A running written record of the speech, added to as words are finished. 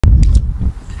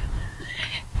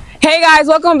Hey guys,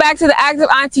 welcome back to the Active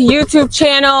Auntie YouTube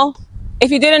channel.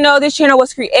 If you didn't know, this channel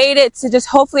was created to just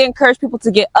hopefully encourage people to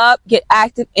get up, get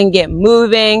active, and get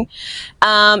moving.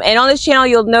 And on this channel,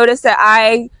 you'll notice that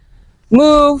I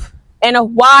move in a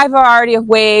wide variety of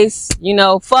ways, you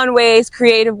know, fun ways,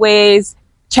 creative ways,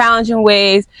 challenging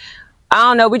ways. I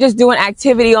don't know, we're just doing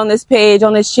activity on this page,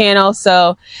 on this channel.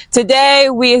 So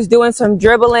today we is doing some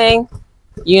dribbling.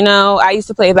 You know, I used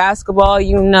to play basketball,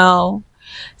 you know.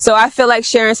 So I feel like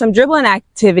sharing some dribbling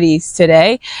activities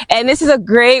today. And this is a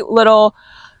great little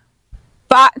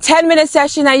 10-minute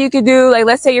session that you could do. Like,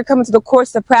 let's say you're coming to the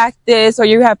course to practice, or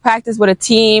you have practice with a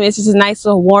team. It's just a nice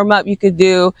little warm up you could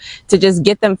do to just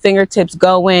get them fingertips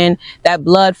going, that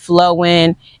blood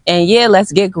flowing, and yeah,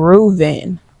 let's get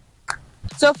grooving.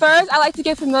 So first, I like to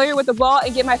get familiar with the ball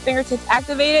and get my fingertips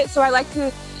activated. So I like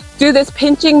to do this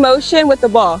pinching motion with the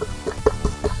ball,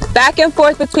 back and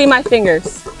forth between my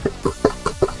fingers.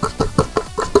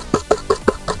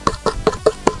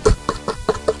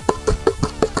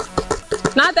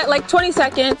 Not that, like 20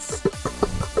 seconds.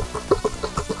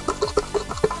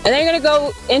 And then you're gonna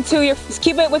go into your,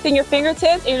 keep it within your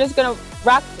fingertips, and you're just gonna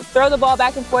throw the ball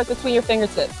back and forth between your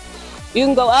fingertips. You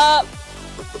can go up,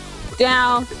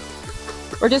 down.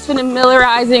 We're just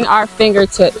familiarizing our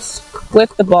fingertips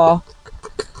with the ball.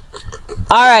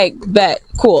 All right, bet,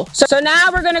 cool. So now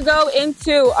we're gonna go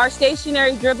into our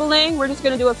stationary dribbling. We're just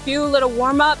gonna do a few little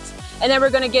warm-ups, and then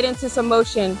we're gonna get into some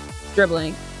motion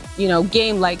dribbling, you know,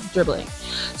 game-like dribbling.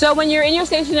 So when you're in your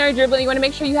stationary dribbling, you wanna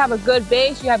make sure you have a good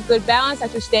base, you have good balance,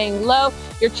 that you're staying low,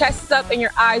 your chest is up and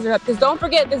your eyes are up. Because don't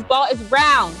forget, this ball is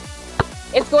round.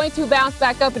 It's going to bounce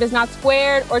back up. It is not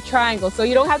squared or triangle, so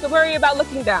you don't have to worry about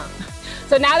looking down.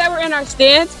 So now that we're in our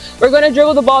stance, we're going to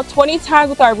dribble the ball 20 times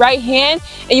with our right hand,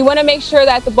 and you want to make sure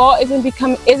that the ball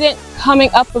isn't coming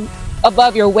up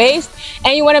above your waist,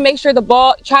 and you want to make sure the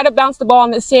ball, try to bounce the ball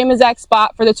in the same exact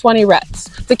spot for the 20 reps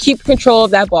to keep control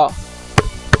of that ball.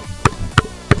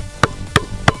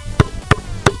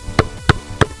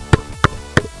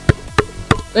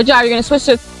 Good job. You're going to switch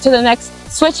to the next,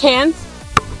 switch hands.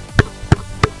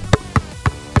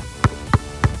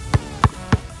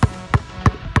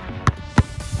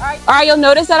 All right, you'll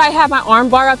notice that I have my arm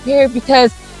bar up here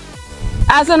because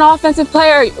as an offensive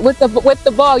player with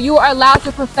the ball, you are allowed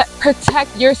to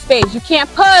protect your space. You can't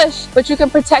push, but you can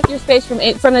protect your space from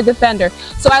the defender.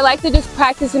 So I like to just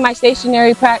practice in my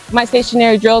stationary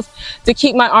drills to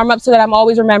keep my arm up, so that I'm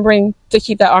always remembering to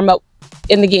keep that arm up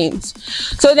in the games.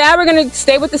 So now we're gonna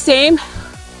stay with the same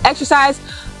exercise,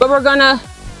 but we're gonna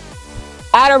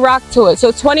add a rock to it.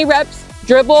 So 20 reps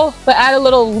dribble, but add a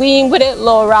little lean with it,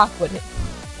 little rock with it.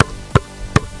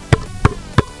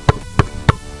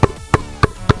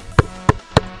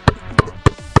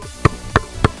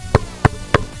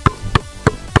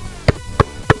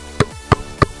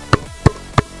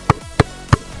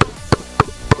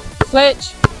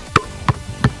 Switch.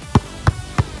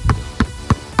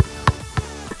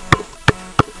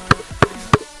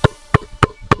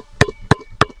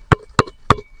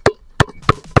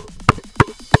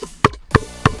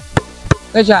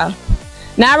 Good job.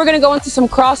 Now we're going to go into some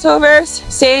crossovers.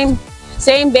 Same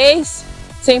base,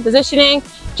 same positioning,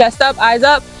 chest up, eyes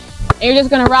up. And you're just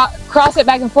going to cross it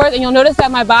back and forth, and you'll notice that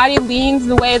my body leans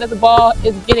the way that the ball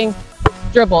is getting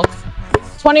dribbled.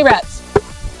 20 reps.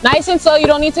 Nice and slow, you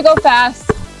don't need to go fast.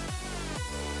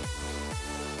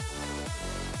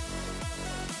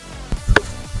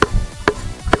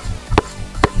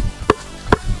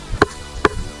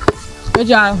 Good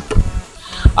job.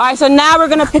 All right, so now we're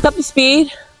gonna pick up the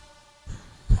speed.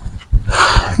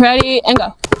 Ready, and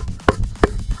go.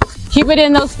 Keep it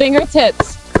in those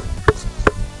fingertips.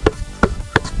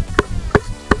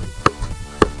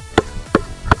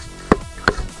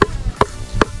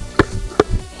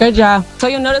 Good job. So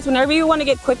you'll notice whenever you want to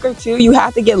get quicker too, you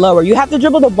have to get lower. You have to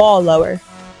dribble the ball lower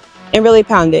and really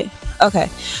pound it. Okay.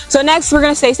 So next we're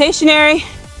going to stay stationary,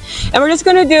 and we're just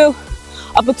going to do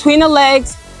a between the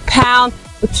legs, pound,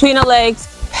 between the legs,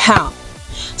 pound.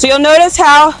 So you'll notice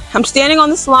how I'm standing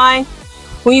on this line.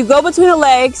 When you go between the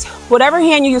legs, whatever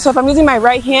hand you use, so if I'm using my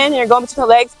right hand and you're going between the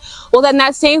legs, well then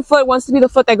that same foot wants to be the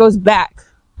foot that goes back,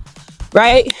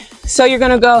 right? So you're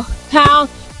going to go pound,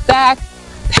 back,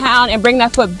 pound, and bring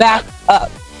that foot back up,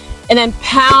 and then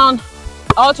pound,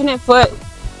 alternate foot,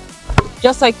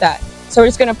 just like that. So we're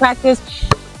just going to practice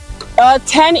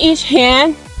 10 each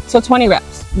hand, so 20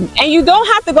 reps. And you don't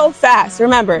have to go fast,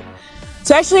 remember.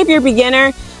 Especially if you're a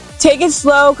beginner, take it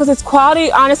slow, because it's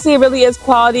quality. Honestly, it really is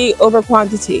quality over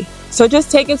quantity. So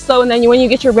just take it slow, and then when you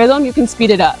get your rhythm, you can speed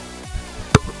it up.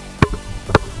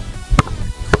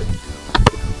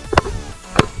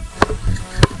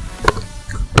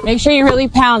 Make sure you really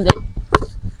pound it.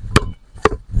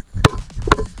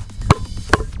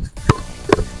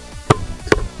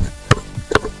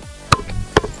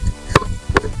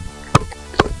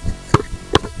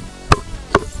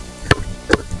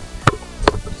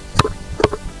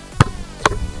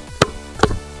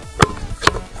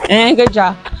 And good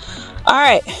job. All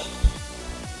right.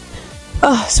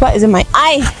 Oh, sweat is in my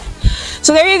eye.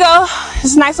 So there you go.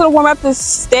 It's a nice little warm up to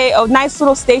stay, a nice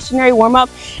little stationary warm up.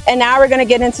 And now we're gonna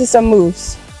get into some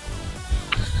moves.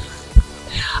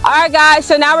 All right, guys.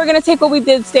 So now we're gonna take what we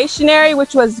did stationary,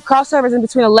 which was crossovers in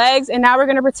between the legs, and now we're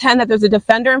gonna pretend that there's a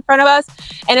defender in front of us,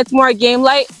 and it's more a game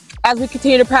light as we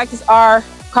continue to practice our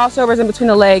crossovers in between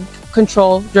the leg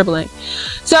control dribbling.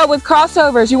 So with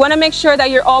crossovers, you want to make sure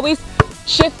that you're always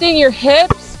shifting your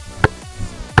hips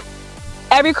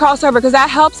every crossover, because that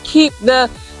helps keep the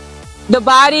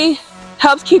body,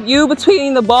 helps keep you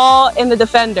between the ball and the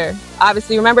defender.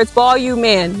 Obviously, remember, it's ball, you,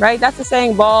 man, right? That's the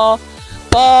saying, ball,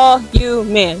 you,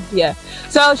 man. Yeah.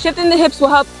 So shifting the hips will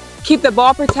help keep the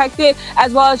ball protected,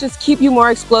 as well as just keep you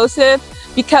more explosive,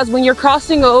 because when you're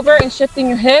crossing over and shifting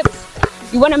your hips,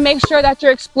 you want to make sure that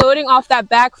you're exploding off that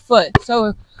back foot.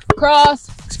 So cross,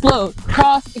 explode,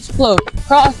 cross, explode,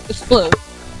 cross, explode.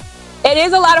 It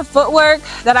is a lot of footwork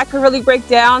that I could really break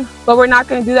down, but we're not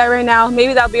going to do that right now.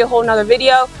 Maybe that'll be a whole nother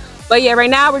video. But yeah, right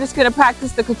now we're just going to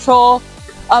practice the control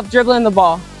of dribbling the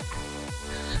ball.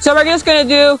 So we're just going to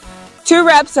do 2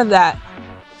 reps of that.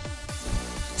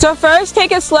 So first,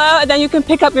 take it slow, and then you can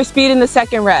pick up your speed in the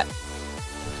second rep.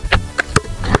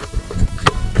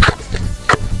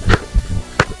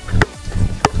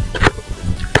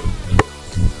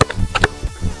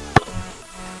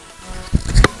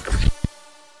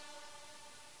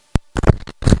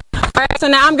 All right, so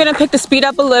now I'm gonna pick the speed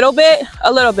up a little bit.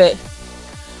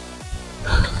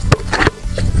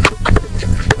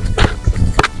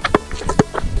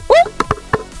 Woo!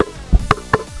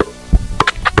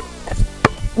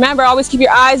 Remember, always keep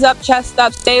your eyes up, chest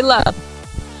up, stay low. All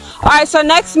right, so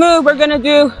next move we're gonna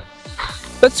do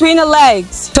between the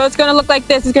legs. So it's gonna look like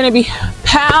this. It's gonna be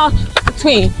pound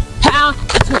between, pound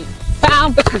between,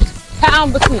 pound between,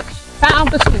 pound between,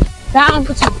 pound between, pound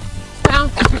between,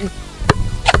 pound between.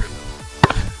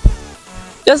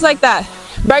 Just like that.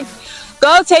 Right.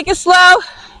 Go, take it slow,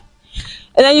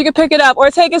 and then you can pick it up,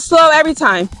 or take it slow every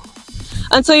time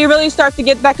until you really start to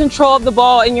get that control of the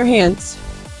ball in your hands.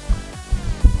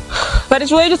 But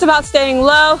it's really just about staying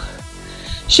low,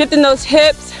 shifting those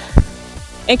hips,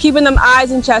 and keeping them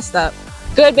eyes and chest up.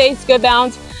 Good base, good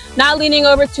bounce. Not leaning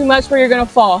over too much where you're gonna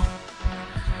fall.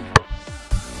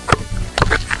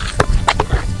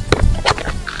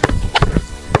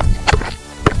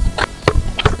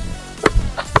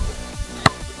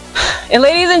 And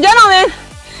ladies and gentlemen,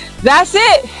 that's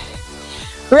it.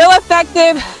 Real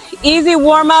effective, easy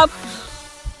warm-up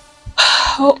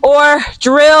or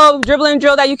dribbling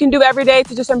drill that you can do every day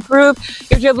to just improve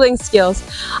your dribbling skills.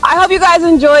 I hope you guys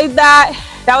enjoyed that.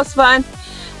 That was fun.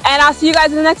 And I'll see you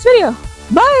guys in the next video.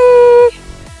 Bye.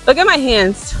 Look at my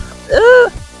hands.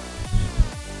 Ugh.